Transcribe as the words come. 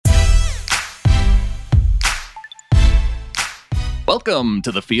Welcome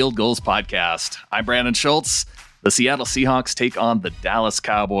to the Field Goals Podcast. I'm Brandon Schultz. The Seattle Seahawks take on the Dallas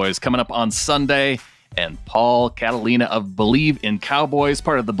Cowboys coming up on Sunday. And Paul Catalina of Believe in Cowboys,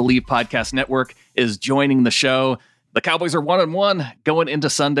 part of the Believe Podcast Network, is joining the show. The Cowboys are 1-1 going into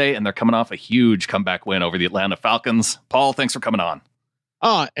Sunday, and they're coming off a huge comeback win over the Atlanta Falcons. Paul, thanks for coming on.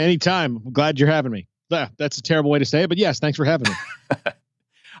 Anytime. I'm glad you're having me. That's a terrible way to say it, but yes, thanks for having me.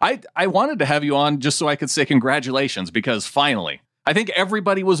 I wanted to have you on just so I could say congratulations, because finally, I think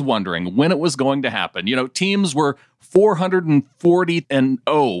everybody was wondering when it was going to happen. You know, teams were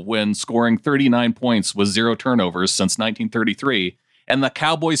 440-0 when scoring 39 points with 0 turnovers since 1933. And the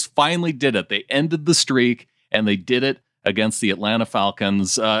Cowboys finally did it. They ended the streak, and they did it against the Atlanta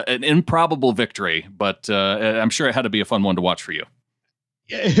Falcons. An improbable victory, but I'm sure it had to be a fun one to watch for you.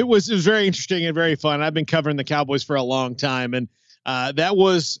 It was very interesting and very fun. I've been covering the Cowboys for a long time, and they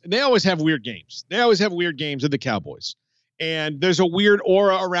always have weird games. They always have weird games with the Cowboys. And there's a weird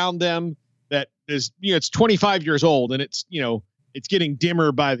aura around them that is, it's 25 years old, and it's getting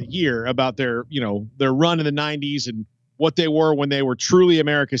dimmer by the year about their run in the 90s and what they were when they were truly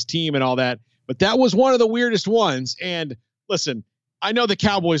America's team and all that. But that was one of the weirdest ones. And listen, I know the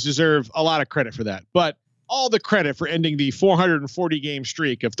Cowboys deserve a lot of credit for that, but all the credit for ending the 440 game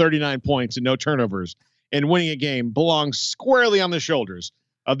streak of 39 points and no turnovers and winning a game belongs squarely on the shoulders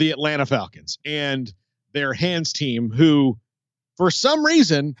of the Atlanta Falcons and their hands team, who for some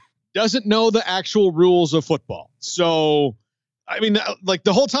reason doesn't know the actual rules of football. So, I mean, like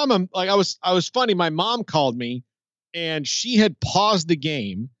the whole time I was funny. My mom called me and she had paused the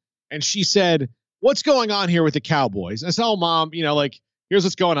game and she said, "What's going on here with the Cowboys?" And I said, "Oh, Mom, here's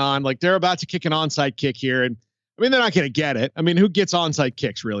what's going on. Like, they're about to kick an onside kick here. And I mean, they're not going to get it. I mean, who gets onside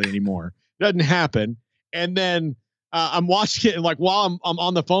kicks really anymore? It doesn't happen." And then I'm watching it, and like while I'm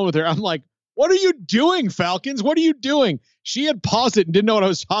on the phone with her, I'm like, "What are you doing, Falcons? What are you doing?" She had paused it and didn't know what I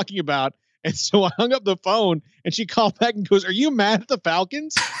was talking about. And so I hung up the phone and she called back and goes, "Are you mad at the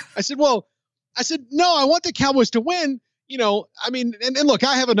Falcons?" I said, "No, I want the Cowboys to win." I mean, and look,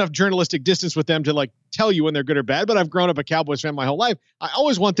 I have enough journalistic distance with them to like tell you when they're good or bad, but I've grown up a Cowboys fan my whole life. I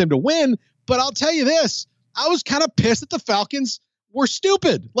always want them to win, but I'll tell you this, I was kind of pissed that the Falcons were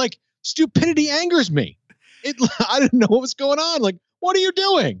stupid. Like, stupidity angers me. I didn't know what was going on. Like, what are you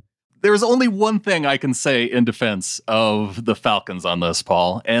doing? There's only one thing I can say in defense of the Falcons on this,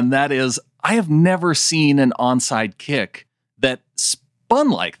 Paul, and that is I have never seen an onside kick that spun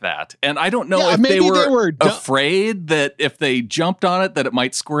like that. And I don't know if they were afraid that if they jumped on it, that it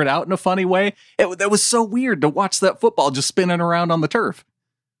might squirt out in a funny way. That was so weird to watch that football just spinning around on the turf.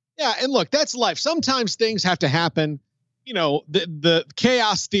 Yeah, and look, that's life. Sometimes things have to happen. The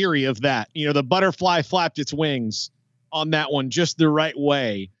chaos theory of that, the butterfly flapped its wings on that one just the right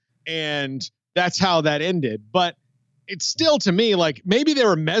way. And that's how that ended. But it's still, to me, like maybe they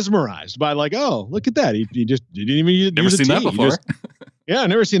were mesmerized by like, "Oh, look at that. He just didn't even use Never seen that before. Yeah,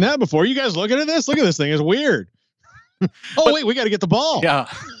 never seen that before. You guys looking at this? Look at this thing. It's weird. Wait, we got to get the ball.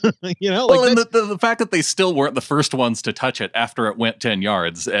 Yeah. Well, and the fact that they still weren't the first ones to touch it after it went 10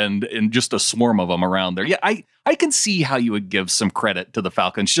 yards and just a swarm of them around there. Yeah, I can see how you would give some credit to the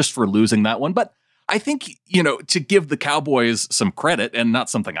Falcons just for losing that one. But I think, to give the Cowboys some credit, and not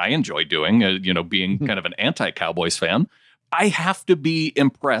something I enjoy doing, being kind of an anti-Cowboys fan, I have to be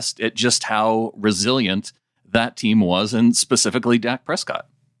impressed at just how resilient that team was, and specifically Dak Prescott.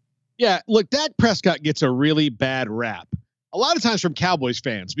 Yeah, look, Dak Prescott gets a really bad rap a lot of times from Cowboys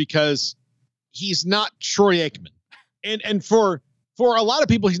fans because he's not Troy Aikman. And for a lot of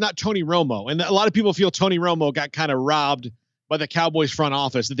people, he's not Tony Romo. And a lot of people feel Tony Romo got kind of robbed by the Cowboys front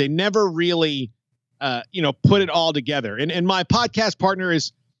office, that they never really put it all together. And my podcast partner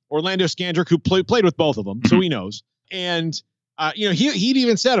is Orlando Scandrick, who played with both of them, so he knows. And he'd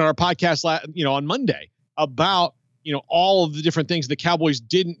even said on our podcast on Monday about all of the different things the Cowboys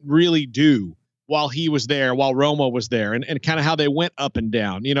didn't really do while he was there, while Romo was there, and kind of how they went up and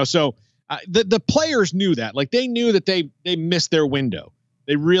down. So the players knew that. Like, they knew that they missed their window.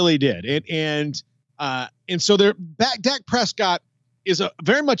 They really did. And so Dak Prescott is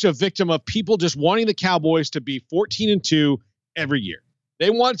very much a victim of people just wanting the Cowboys to be 14-2 every year.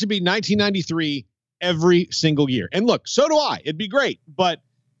 They want it to be 1993 every single year. And look, so do I. It'd be great, but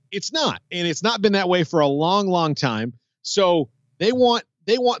it's not. And it's not been that way for a long, long time. So they want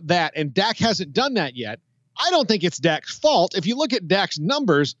that. And Dak hasn't done that yet. I don't think it's Dak's fault. If you look at Dak's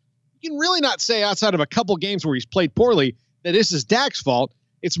numbers, you can really not say, outside of a couple games where he's played poorly, that this is Dak's fault.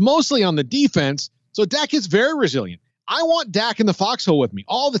 It's mostly on the defense. So Dak is very resilient. I want Dak in the foxhole with me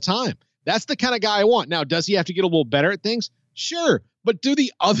all the time. That's the kind of guy I want. Now, does he have to get a little better at things? Sure. But do the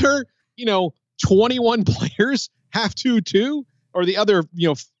other, 21 players have to too? or the other,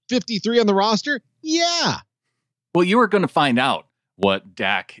 53 on the roster? Yeah. Well, you are going to find out what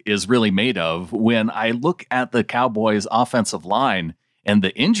Dak is really made of when I look at the Cowboys' offensive line and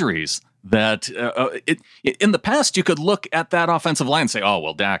the injuries that in the past you could look at that offensive line and say, oh,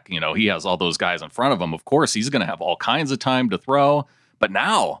 well, Dak, he has all those guys in front of him. Of course, he's going to have all kinds of time to throw. But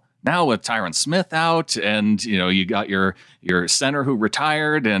now with Tyron Smith out and, you got your center who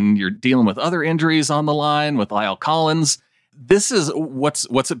retired and you're dealing with other injuries on the line with Lyle Collins. This is what's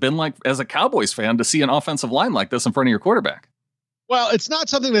it been like as a Cowboys fan to see an offensive line like this in front of your quarterback. Well, it's not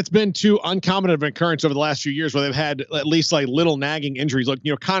something that's been too uncommon of an occurrence over the last few years where they've had at least like little nagging injuries. Like,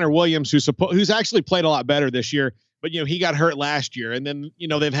 Connor Williams, who's actually played a lot better this year, but, he got hurt last year. And then,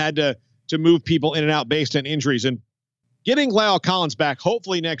 they've had to move people in and out based on injuries. And getting Lyle Collins back,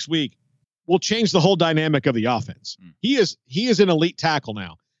 hopefully next week, will change the whole dynamic of the offense. He is an elite tackle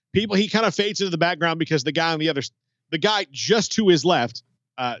now. He kind of fades into the background because the guy just to his left,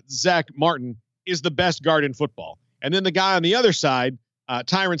 Zach Martin, is the best guard in football. And then the guy on the other side,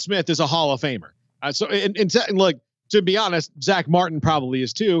 Tyron Smith, is a Hall of Famer. And look, to be honest, Zach Martin probably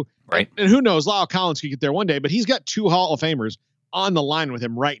is too. Right. And who knows, Lyle Collins could get there one day, but he's got 2 Hall of Famers on the line with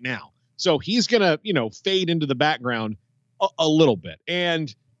him right now. So he's going to, fade into the background a little bit.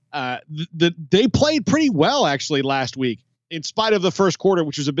 And they played pretty well, actually, last week, in spite of the first quarter,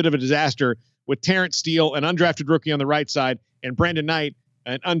 which was a bit of a disaster, with Terrence Steele, an undrafted rookie on the right side, and Brandon Knight,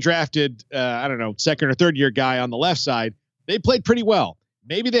 an undrafted, second or third year guy on the left side. They played pretty well.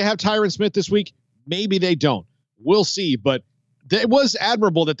 Maybe they have Tyron Smith this week. Maybe they don't. We'll see. But it was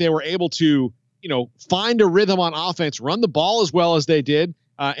admirable that they were able to, find a rhythm on offense, run the ball as well as they did.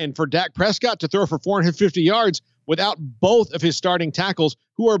 And for Dak Prescott to throw for 450 yards without both of his starting tackles,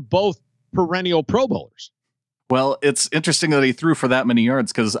 who are both perennial Pro Bowlers. Well, it's interesting that he threw for that many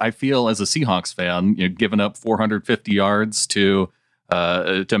yards because I feel as a Seahawks fan, giving up 450 yards to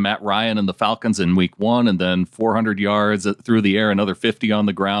Matt Ryan and the Falcons in week 1, and then 400 yards through the air, another 50 on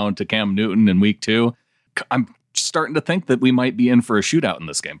the ground to Cam Newton in week 2. I'm starting to think that we might be in for a shootout in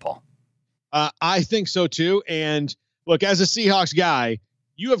this game, Paul. I think so too. And look, as a Seahawks guy,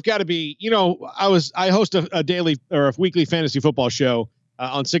 you have got to be, I host a daily or a weekly fantasy football show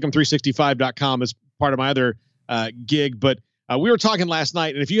on SicEm365.com as part of my other gig. But we were talking last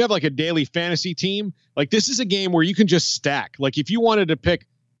night, and if you have like a daily fantasy team, like this is a game where you can just stack. Like if you wanted to pick,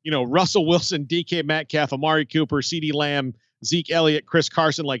 Russell Wilson, DK Metcalf, Amari Cooper, CeeDee Lamb, Zeke Elliott, Chris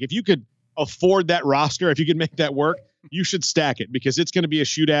Carson, like if you could afford that roster, if you could make that work, you should stack it because it's going to be a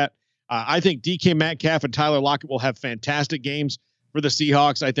shootout. I think DK Metcalf and Tyler Lockett will have fantastic games for the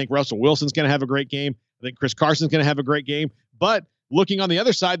Seahawks. I think Russell Wilson's going to have a great game. I think Chris Carson's going to have a great game. But looking on the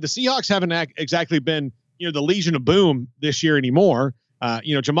other side, the Seahawks haven't exactly been, the Legion of Boom this year anymore.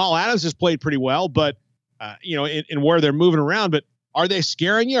 Jamal Adams has played pretty well, but, in where they're moving around. But are they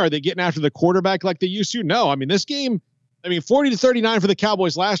scaring you? Are they getting after the quarterback like they used to? No. I mean, this game, 40-39 for the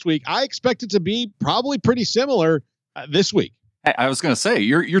Cowboys last week. I expect it to be probably pretty similar this week. I was going to say,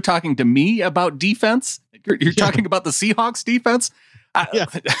 you're talking to me about defense. You're talking about the Seahawks defense.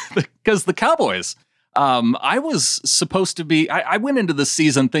 Because the Cowboys, I was supposed to be, I went into the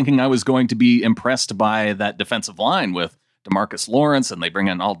season thinking I was going to be impressed by that defensive line with DeMarcus Lawrence, and they bring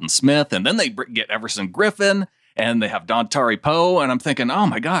in Aldon Smith, and then they get Everson Griffin, and they have Dontari Poe, and I'm thinking, oh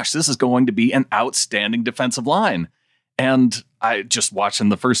my gosh, this is going to be an outstanding defensive line. And I just watching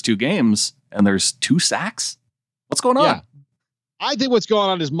the first 2 games, and there's 2 sacks. What's going on? Yeah. I think what's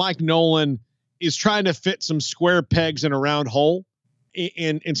going on is Mike Nolan is trying to fit some square pegs in a round hole.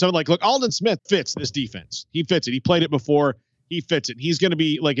 And so, like, look, Aldon Smith fits this defense. He fits it. He played it before. He fits it. He's going to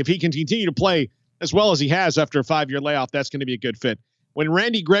be, like, if he can continue to play as well as he has after a 5-year layoff, that's going to be a good fit. When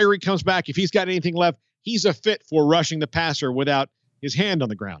Randy Gregory comes back, if he's got anything left, he's a fit for rushing the passer without his hand on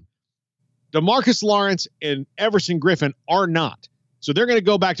the ground. DeMarcus Lawrence and Everson Griffin are not. So they're going to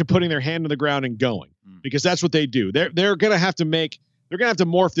go back to putting their hand on the ground and going because that's what they do. They're going to have to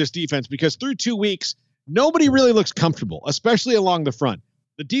morph this defense because through 2 weeks, nobody really looks comfortable, especially along the front.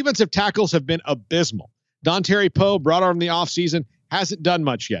 The defensive tackles have been abysmal. Dontari Poe, brought on in the offseason, hasn't done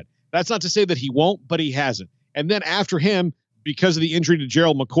much yet. That's not to say that he won't, but he hasn't. And then after him, because of the injury to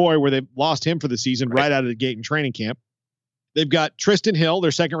Gerald McCoy, where they lost him for the season right out of the gate in training camp, they've got Tristan Hill,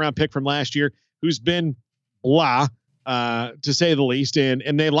 their second-round pick from last year, who's been blah, to say the least,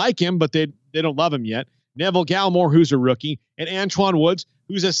 and they like him, but they don't love him yet. Neville Gallimore, who's a rookie, and Antoine Woods,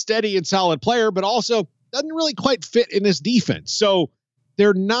 who's a steady and solid player, but also doesn't really quite fit in this defense. So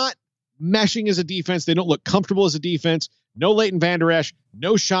they're not meshing as a defense. They don't look comfortable as a defense. No Leighton Vander Esch,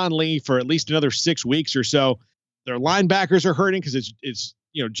 no Sean Lee for at least another 6 weeks or so. Their linebackers are hurting because it's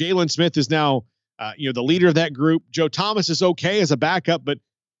Jalen Smith is now the leader of that group. Joe Thomas is okay as a backup, but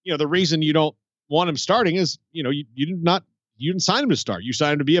the reason you don't want him starting is, you didn't sign him to start. You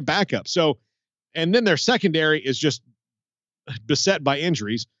signed him to be a backup. So, and then their secondary is just beset by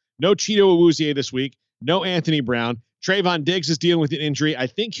injuries. No Cheeto Awuzie this week. No Anthony Brown. Trayvon Diggs is dealing with an injury. I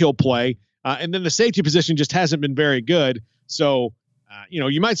think he'll play. And then the safety position just hasn't been very good. So,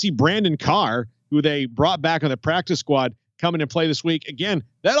 you might see Brandon Carr, who they brought back on the practice squad, come in and play this week. Again,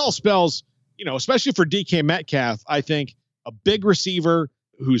 that all spells, especially for DK Metcalf, I think a big receiver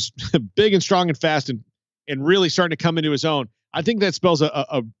who's big and strong and fast and really starting to come into his own. I think that spells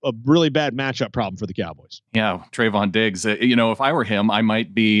a really bad matchup problem for the Cowboys. Yeah, Trayvon Diggs. If I were him, I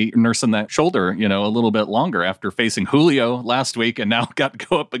might be nursing that shoulder, a little bit longer after facing Julio last week and now got to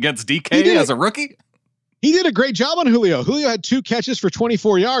go up against DK as a rookie. He did a great job on Julio. Julio had 2 catches for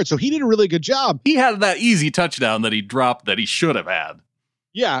 24 yards, so he did a really good job. He had that easy touchdown that he dropped that he should have had.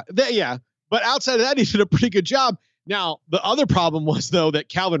 Yeah. But outside of that, he did a pretty good job. Now, the other problem was, though, that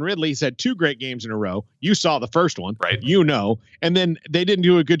Calvin Ridley's had 2 great games in a row. You saw the first one, right? And then they didn't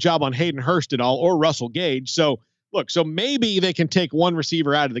do a good job on Hayden Hurst at all or Russell Gage. So, so maybe they can take one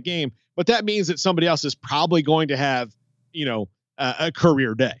receiver out of the game, but that means that somebody else is probably going to have, a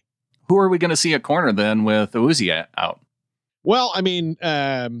career day. Who are we going to see at corner then with Awuzie out? Well, I mean,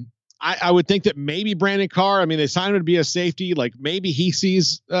 I would think that maybe Brandon Carr, they signed him to be a safety. Like maybe he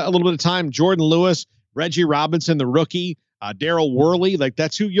sees a little bit of time. Jordan Lewis, Reggie Robinson, the rookie, Daryl Worley, like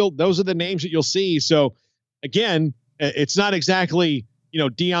those are the names that you'll see. So again, it's not exactly,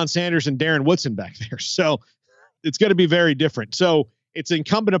 Deion Sanders and Darren Woodson back there. So it's going to be very different. So it's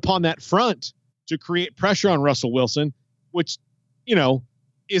incumbent upon that front to create pressure on Russell Wilson, which,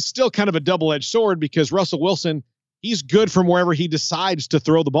 is still kind of a double-edged sword because Russell Wilson, he's good from wherever he decides to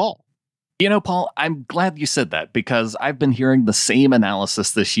throw the ball. Paul, I'm glad you said that because I've been hearing the same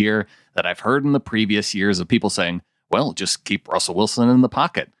analysis this year that I've heard in the previous years of people saying, well, just keep Russell Wilson in the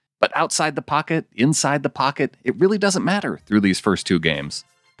pocket. But outside the pocket, inside the pocket, it really doesn't matter through these first 2 games.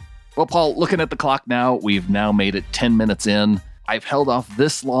 Well, Paul, looking at the clock now, we've now made it 10 minutes in. I've held off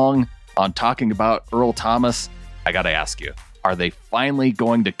this long on talking about Earl Thomas. I got to ask you, are they finally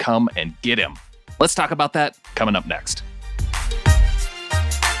going to come and get him? Let's talk about that coming up next.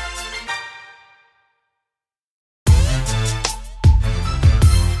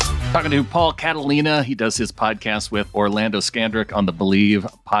 Talking to Paul Catalina. He does his podcast with Orlando Skandrick on the Believe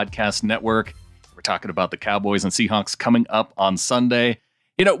Podcast Network. We're talking about the Cowboys and Seahawks coming up on Sunday.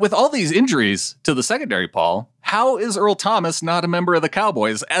 With all these injuries to the secondary, Paul, how is Earl Thomas not a member of the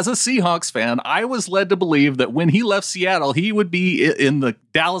Cowboys? As a Seahawks fan, I was led to believe that when he left Seattle, he would be in the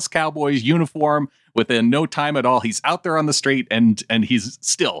Dallas Cowboys uniform within no time at all. He's out there on the street and he's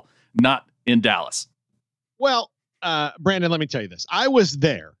still not in Dallas. Well, Brandon, let me tell you this. I was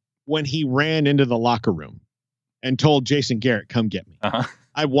there when he ran into the locker room and told Jason Garrett, come get me. Uh-huh.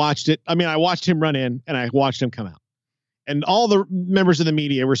 I watched it. I watched him run in and I watched him come out. And all the members of the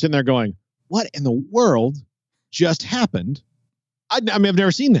media were sitting there going, what in the world just happened? I've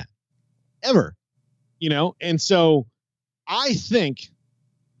never seen that ever, And so I think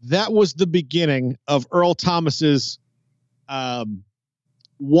that was the beginning of Earl Thomas's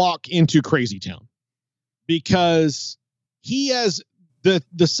walk into Crazy Town, because he has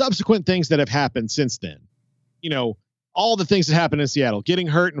the subsequent things that have happened since then, all the things that happened in Seattle, getting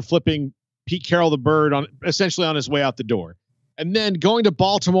hurt and flipping Pete Carroll the bird essentially on his way out the door, and then going to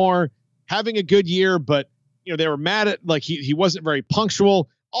Baltimore, having a good year, but they were mad at he wasn't very punctual.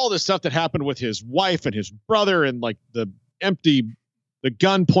 All this stuff that happened with his wife and his brother, and the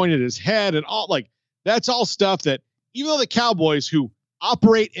gun pointed at his head, and all that's all stuff that even though the Cowboys, who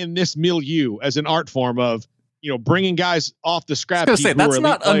operate in this milieu as an art form of bringing guys off the scrap heap, that's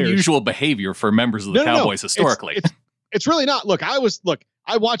not unusual behavior for members of the Cowboys historically. It's really not.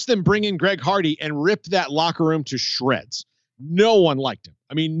 I watched them bring in Greg Hardy and rip that locker room to shreds. No one liked him.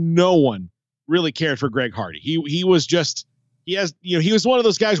 No one really cared for Greg Hardy. He was one of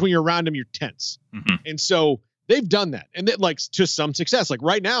those guys when you're around him, you're tense. Mm-hmm. And so they've done that, and that to some success.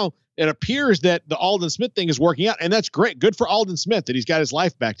 Right now, it appears that the Aldon Smith thing is working out, and that's great. Good for Aldon Smith that he's got his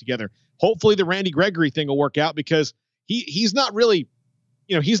life back together. Hopefully the Randy Gregory thing will work out, because he's not really,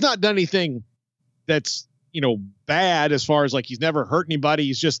 he's not done anything that's, bad as far as he's never hurt anybody.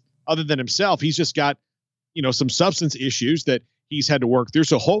 He's just, other than himself, he's just got, some substance issues that he's had to work through.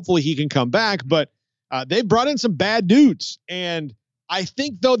 So hopefully he can come back, but they brought in some bad dudes. And I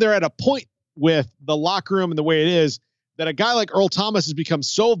think though they're at a point with the locker room and the way it is, that a guy like Earl Thomas has become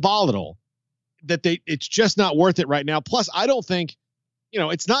so volatile that it's just not worth it right now. Plus, I don't think,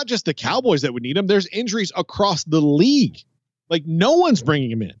 it's not just the Cowboys that would need him. There's injuries across the league. No one's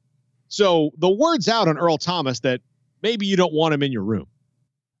bringing him in. So the word's out on Earl Thomas that maybe you don't want him in your room.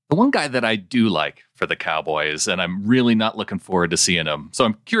 The one guy that I do like for the Cowboys, and I'm really not looking forward to seeing him. So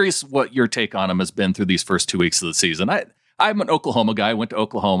I'm curious what your take on him has been through these first 2 weeks of the season. I'm an Oklahoma guy, went to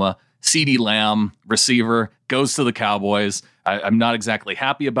Oklahoma. CeeDee Lamb, receiver, goes to the Cowboys. I'm not exactly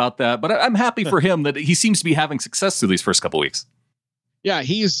happy about that, but I'm happy for him that he seems to be having success through these first couple weeks. Yeah,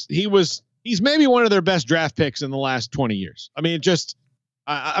 he's maybe one of their best draft picks in the last 20 years. I mean,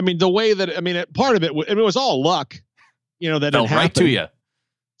 the way that, part of it, it was all luck, that fell right to you.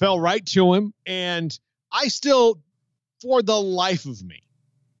 Fell right to him. And I still, for the life of me,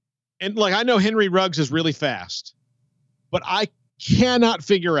 and like, I know Henry Ruggs is really fast, but I cannot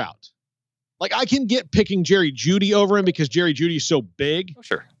figure out. Like, I can get picking Jerry Jeudy over him because Jerry Jeudy is so big. Oh,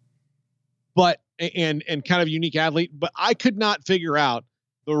 sure. But, and kind of unique athlete, but I could not figure out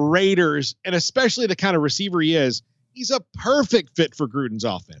the Raiders, and especially the kind of receiver he is. He's a perfect fit for Gruden's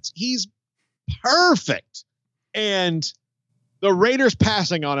offense. He's perfect. And the Raiders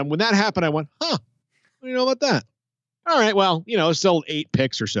passing on him, when that happened, I went, what do you know about that? All right, well, still 8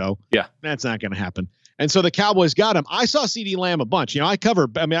 picks or so. Yeah. That's not going to happen. And so the Cowboys got him. I saw CeeDee Lamb a bunch. I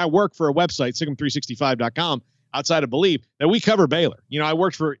work for a website, SicEm365.com, outside of Believe, that we cover Baylor. I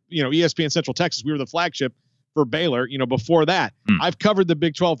worked for, ESPN Central Texas. We were the flagship for Baylor, before that. I've covered the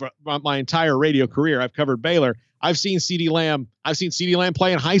Big 12 for my entire radio career. I've covered Baylor. I've seen CeeDee Lamb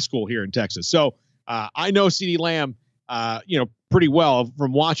play in high school here in Texas. So I know CeeDee Lamb, pretty well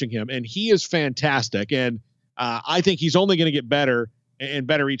from watching him, and he is fantastic. And I think he's only going to get better and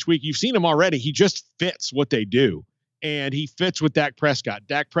better each week. You've seen him already. He just fits what they do, and he fits with Dak Prescott.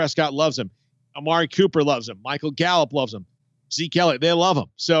 Dak Prescott loves him. Amari Cooper loves him. Michael Gallup loves him. Zeke Elliott, they love him.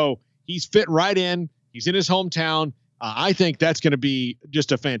 So he's fit right in. He's in his hometown. I think that's going to be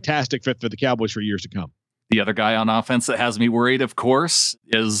just a fantastic fit for the Cowboys for years to come. The other guy on offense that has me worried, of course,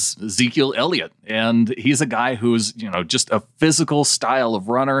 is Ezekiel Elliott. And he's a guy who's, just a physical style of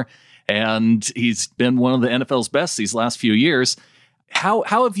runner. And he's been one of the NFL's best these last few years. How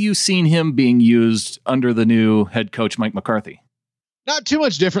have you seen him being used under the new head coach, Mike McCarthy? Not too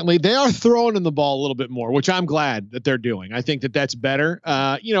much differently. They are throwing in the ball a little bit more, which I'm glad that they're doing. I think that that's better.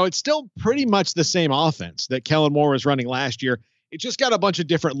 It's still pretty much the same offense that Kellen Moore was running last year. It just got a bunch of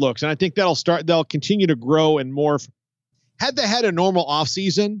different looks, and I think they'll continue to grow and morph. Had they had a normal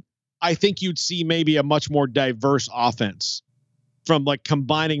offseason, I think you'd see maybe a much more diverse offense from like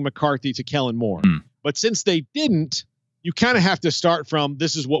combining McCarthy to Kellen Moore. But since they didn't, you kind of have to start from,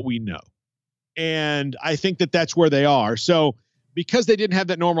 this is what we know. And I think that that's where they are. So because they didn't have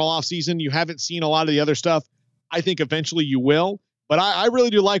that normal offseason, you haven't seen a lot of the other stuff. I think eventually you will. But I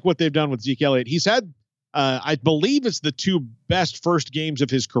really do like what they've done with Zeke Elliott. He's had, I believe it's the 2 best first games of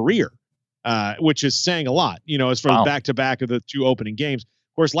his career, which is saying a lot, as from back-to-back of the 2 opening games.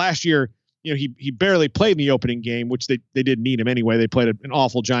 Of course, last year, he barely played in the opening game, which they didn't need him anyway. They played an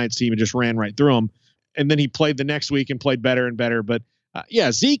awful Giants team and just ran right through them. And then he played the next week and played better and better. But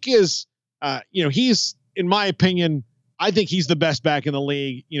Zeke is, he's, in my opinion, I think he's the best back in the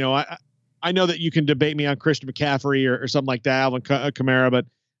league. I know that you can debate me on Christian McCaffrey or something like that, Alvin Kamara, but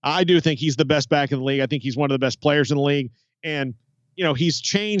I do think he's the best back in the league. I think he's one of the best players in the league. And, he's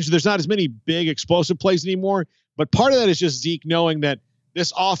changed. There's not as many big explosive plays anymore. But part of that is just Zeke knowing that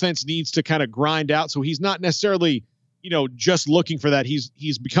this offense needs to kind of grind out. So he's not necessarily, just looking for that.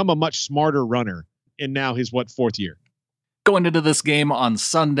 He's become a much smarter runner in now his 4th year. Going into this game on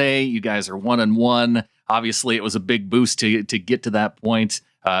Sunday, you guys are 1-1. Obviously, it was a big boost to get to that point.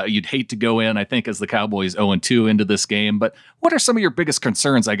 You'd hate to go in, I think, as the Cowboys 0-2 into this game. But what are some of your biggest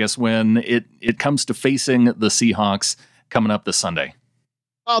concerns, I guess, when it comes to facing the Seahawks coming up this Sunday?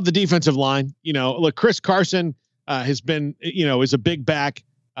 Oh, the defensive line. Look, Chris Carson has been, is a big back.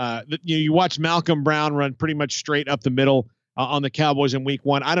 You watch Malcolm Brown run pretty much straight up the middle on the Cowboys in week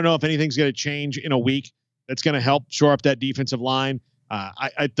 1. I don't know if anything's going to change in a week that's going to help shore up that defensive line.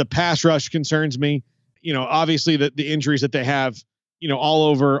 The pass rush concerns me. Obviously the injuries that they have, all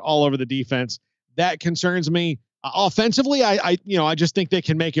over the defense, that concerns me. Offensively, I just think they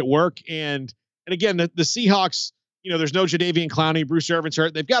can make it work. And again, the Seahawks, there's no Jadeveon Clowney, Bruce Irvin's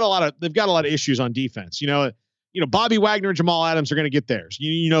hurt. They've got a lot of issues on defense. Bobby Wagner and Jamal Adams are going to get theirs.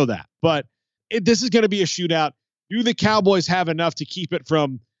 You know that. But this is going to be a shootout. Do the Cowboys have enough to keep it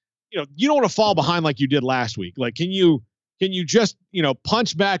from, you don't want to fall behind like you did last week. Like, can you just,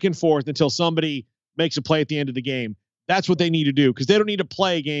 punch back and forth until somebody makes a play at the end of the game? That's what they need to do, because they don't need to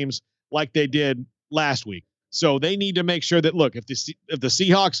play games like they did last week. So they need to make sure that, look, if the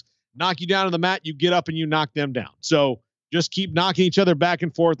Seahawks knock you down on the mat, you get up and you knock them down. So just keep knocking each other back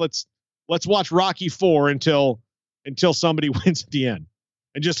and forth. Let's watch Rocky IV until somebody wins at the end.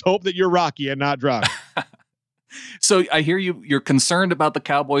 and just hope that you're Rocky and not Drago. So I hear you're concerned about the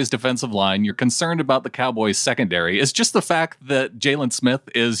Cowboys defensive line. You're concerned about the Cowboys secondary. Is just the fact that Jalen Smith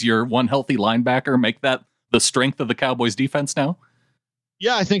is your one healthy linebacker make that the strength of the Cowboys defense now?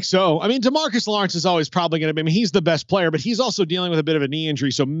 Yeah, I think so. I mean, DeMarcus Lawrence is always probably going to be, I mean, he's the best player, but he's also dealing with a bit of a knee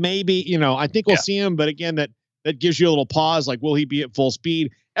injury. So maybe, I think we'll see him. But again, that gives you a little pause. Like, will he be at full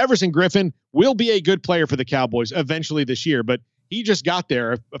speed? Everson Griffin will be a good player for the Cowboys eventually this year, but he just got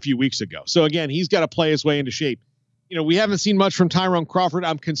there a few weeks ago. So again, he's got to play his way into shape. We haven't seen much from Tyrone Crawford.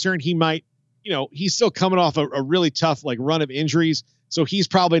 I'm concerned he might, he's still coming off a really tough run of injuries. So he's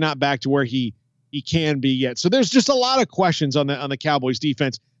probably not back to where he can be yet. So there's just a lot of questions on the Cowboys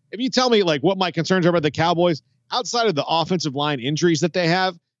defense. If you tell me what my concerns are about the Cowboys outside of the offensive line injuries that they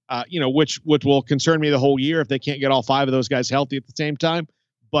have, which will concern me the whole year if they can't get all 5 of those guys healthy at the same time.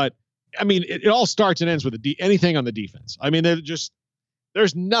 But I mean, it all starts and ends with anything on the defense. I mean,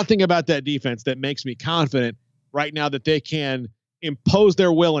 there's nothing about that defense that makes me confident right now that they can impose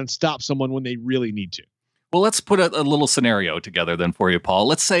their will and stop someone when they really need to. Well, let's put a little scenario together then for you, Paul.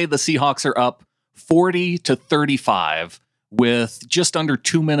 Let's say the Seahawks are up 40-35 with just under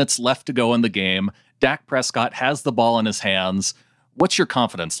 2 minutes left to go in the game. Dak Prescott has the ball in his hands. What's your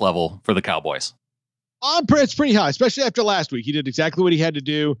confidence level for the Cowboys? It's pretty high, especially after last week. He did exactly what he had to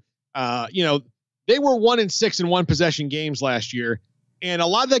do. They were 1-6 in one possession games last year, and a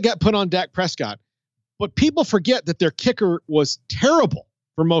lot of that got put on Dak Prescott. But people forget that their kicker was terrible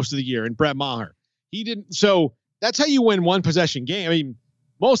for most of the year in Brett Maher. He didn't. So that's how you win one possession game. I mean,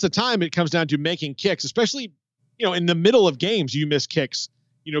 most of the time it comes down to making kicks, especially, in the middle of games, you miss kicks,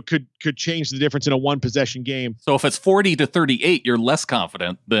 could change the difference in a one possession game. So if it's 40-38, you're less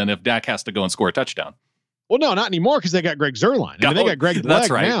confident than if Dak has to go and score a touchdown. Well, no, not anymore because they got Greg Zuerlein. I mean, they got Greg That's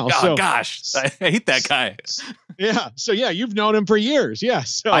Leg right. now. Oh, gosh, I hate that guy. Yeah. So, yeah, you've known him for years. Yeah.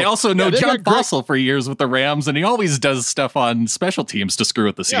 So I also know John Fossil for years with the Rams, and he always does stuff on special teams to screw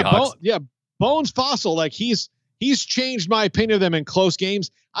with the Seahawks. Bones Fossil, he's changed my opinion of them in close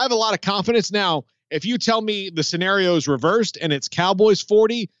games. I have a lot of confidence now. If you tell me the scenario is reversed and it's Cowboys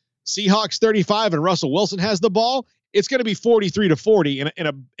 40, Seahawks 35, and Russell Wilson has the ball, it's going to be 43-40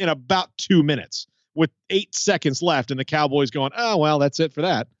 in about 2 minutes with 8 seconds left, and the Cowboys going, oh, well, that's it for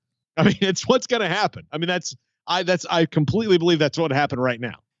that. I mean, it's what's going to happen. I mean, I completely believe that's what happened right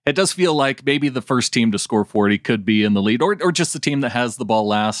now. It does feel like maybe the first team to score 40 could be in the lead, or just the team that has the ball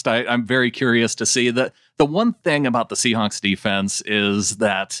last. I'm very curious to see that. The one thing about the Seahawks defense is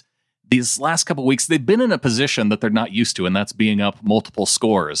that these last couple of weeks, they've been in a position that they're not used to, and that's being up multiple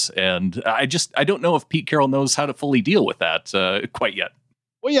scores. And I don't know if Pete Carroll knows how to fully deal with that quite yet.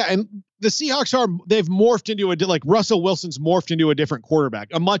 Well, yeah, and the Seahawks they've morphed into Russell Wilson's morphed into a different quarterback.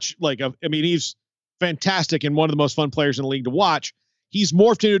 He's fantastic and one of the most fun players in the league to watch. He's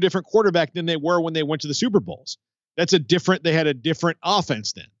morphed into a different quarterback than they were when they went to the Super Bowls. They had a different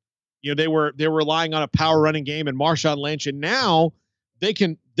offense then. They were relying on a power running game and Marshawn Lynch, and now they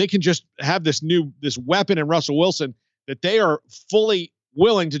can just have this weapon in Russell Wilson that they are fully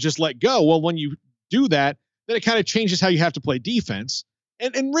willing to just let go. Well, when you do that, then it kind of changes how you have to play defense.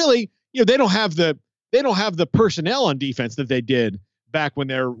 And really, they don't have the personnel on defense that they did back when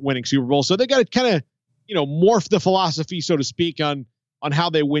they're winning Super Bowl. So they got to kind of, morph the philosophy, so to speak, on how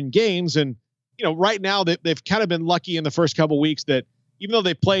they win games. And, right now they've kind of been lucky in the first couple of weeks that even though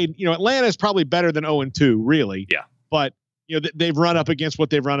they played, Atlanta is probably better than 0-2, really. Yeah. But, they've run up against what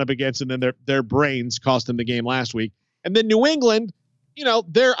they've run up against, and then their brains cost them the game last week. And then New England,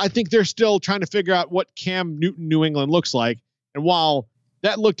 I think they're still trying to figure out what Cam Newton New England looks like. And while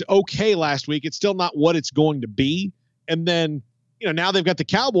that looked okay last week, it's still not what it's going to be. And then, now they've got the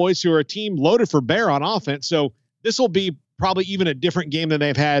Cowboys, who are a team loaded for bear on offense. So this will be probably even a different game than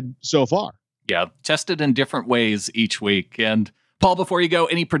they've had so far. Yeah, tested in different ways each week. And Paul, before you go,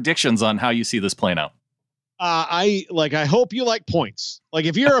 any predictions on how you see this playing out? I hope you like points. Like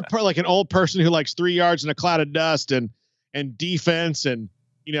if you're an old person who likes 3 yards in a cloud of dust and defense, and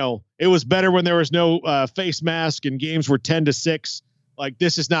it was better when there was no face mask and games were 10-6. Like,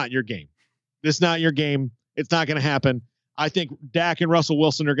 this is not your game. This is not your game. It's not going to happen. I think Dak and Russell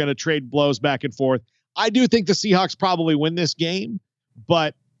Wilson are going to trade blows back and forth. I do think the Seahawks probably win this game,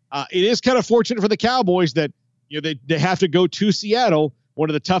 but it is kind of fortunate for the Cowboys that they have to go to Seattle, one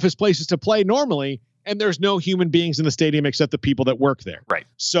of the toughest places to play normally, and there's no human beings in the stadium except the people that work there. Right.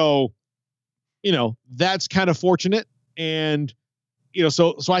 So, that's kind of fortunate, and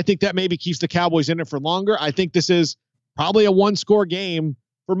so I think that maybe keeps the Cowboys in it for longer. I think this is probably a 1-score game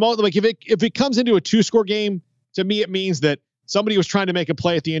for most. Like if it comes into a 2-score game, to me it means that somebody was trying to make a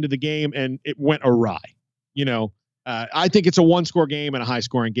play at the end of the game and it went awry. I think it's a one-score game and a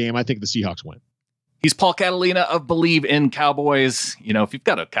high-scoring game. I think the Seahawks win. He's Paul Catalina of Believe in Cowboys. You know, if you've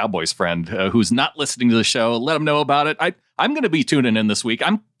got a Cowboys friend who's not listening to the show, let them know about it. I'm going to be tuning in this week.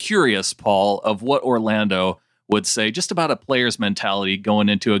 I'm curious, Paul, of what Orlando would say just about a player's mentality going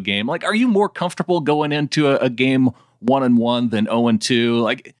into a game. Like, are you more comfortable going into a game 1-1 than 0-2?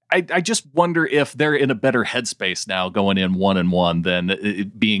 Like, I just wonder if they're in a better headspace now going in 1-1 than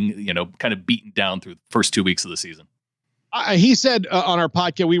it being, you know, kind of beaten down through the first 2 weeks of the season. He said on our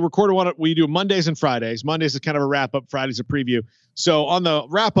podcast, we recorded one. We do Mondays and Fridays. Mondays is kind of a wrap up. Friday's a preview. So on the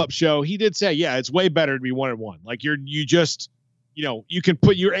wrap up show, he did say, yeah, it's way better to be 1-1. Like you're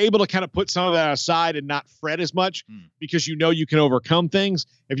able to kind of put some of that aside and not fret as much because you know you can overcome things.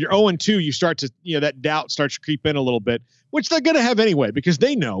 If you're 0-2, you start to, that doubt starts to creep in a little bit, which they're going to have anyway because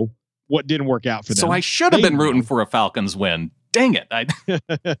they know what didn't work out for them. So I should have been rooting for a Falcons win. Dang it.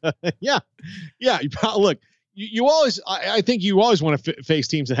 Yeah. Look. You always, I think you always want to face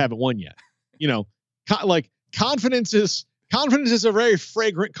teams that haven't won yet. Like confidence is a very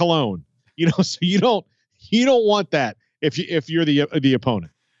fragrant cologne. So you don't want that if you're the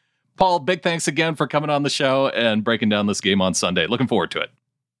opponent. Paul, big thanks again for coming on the show and breaking down this game on Sunday. Looking forward to it.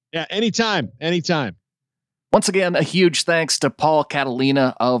 Yeah, anytime. Once again, a huge thanks to Paul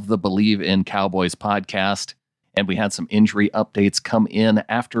Catalina of the Believe in Cowboys podcast. And we had some injury updates come in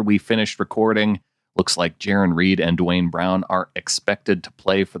after we finished recording. Looks like Jarran Reed and Dwayne Brown are expected to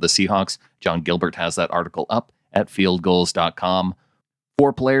play for the Seahawks. John Gilbert has that article up at fieldgoals.com.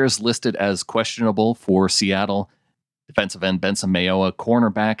 4 players listed as questionable for Seattle. Defensive end Benson Mayowa,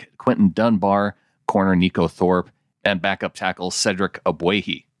 cornerback Quentin Dunbar, corner Nico Thorpe, and backup tackle Cedric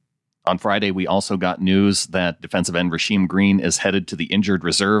Ogbuehi. On Friday, we also got news that defensive end Rasheem Green is headed to the injured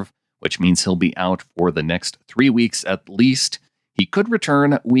reserve, which means he'll be out for the next 3 weeks at least. He could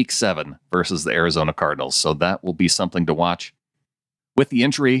return week 7 versus the Arizona Cardinals, so that will be something to watch. With the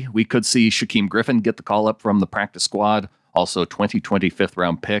injury, we could see Shaquem Griffin get the call up from the practice squad. Also, 2020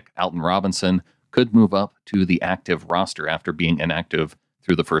 fifth-round pick Alton Robinson could move up to the active roster after being inactive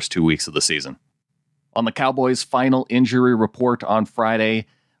through the first 2 weeks of the season. On the Cowboys' final injury report on Friday,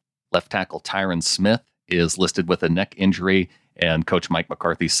 left tackle Tyron Smith is listed with a neck injury, and Coach Mike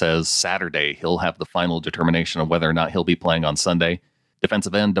McCarthy says Saturday he'll have the final determination of whether or not he'll be playing on Sunday.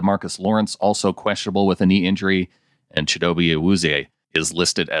 Defensive end DeMarcus Lawrence also questionable with a knee injury, and Chidobe Awuzie is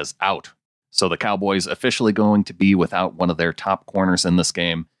listed as out. So the Cowboys officially going to be without one of their top corners in this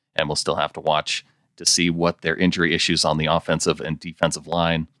game, and we'll still have to watch to see what their injury issues on the offensive and defensive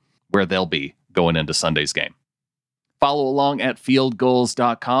line, where they'll be going into Sunday's game. Follow along at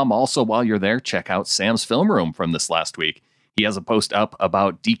fieldgoals.com. Also, while you're there, check out Sam's Film Room from this last week. He has a post up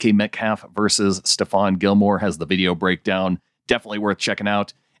about DK Metcalf versus Stephon Gilmore, has the video breakdown. Definitely worth checking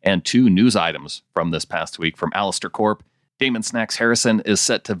out. And 2 news items from this past week from Alistair Corp. Damon Snacks Harrison is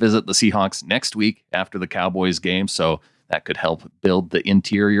set to visit the Seahawks next week after the Cowboys game, so that could help build the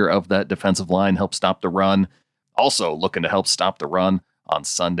interior of that defensive line, help stop the run. Also looking to help stop the run on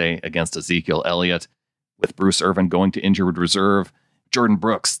Sunday against Ezekiel Elliott. With Bruce Irvin going to injured reserve, Jordan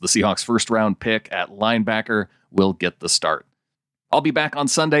Brooks, the Seahawks' first-round pick at linebacker, will get the start. I'll be back on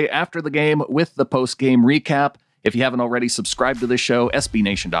Sunday after the game with the post-game recap. If you haven't already subscribed to this show,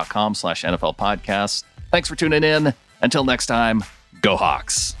 sbnation.com/NFL podcasts. Thanks for tuning in. Until next time, go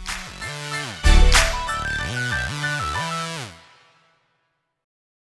Hawks.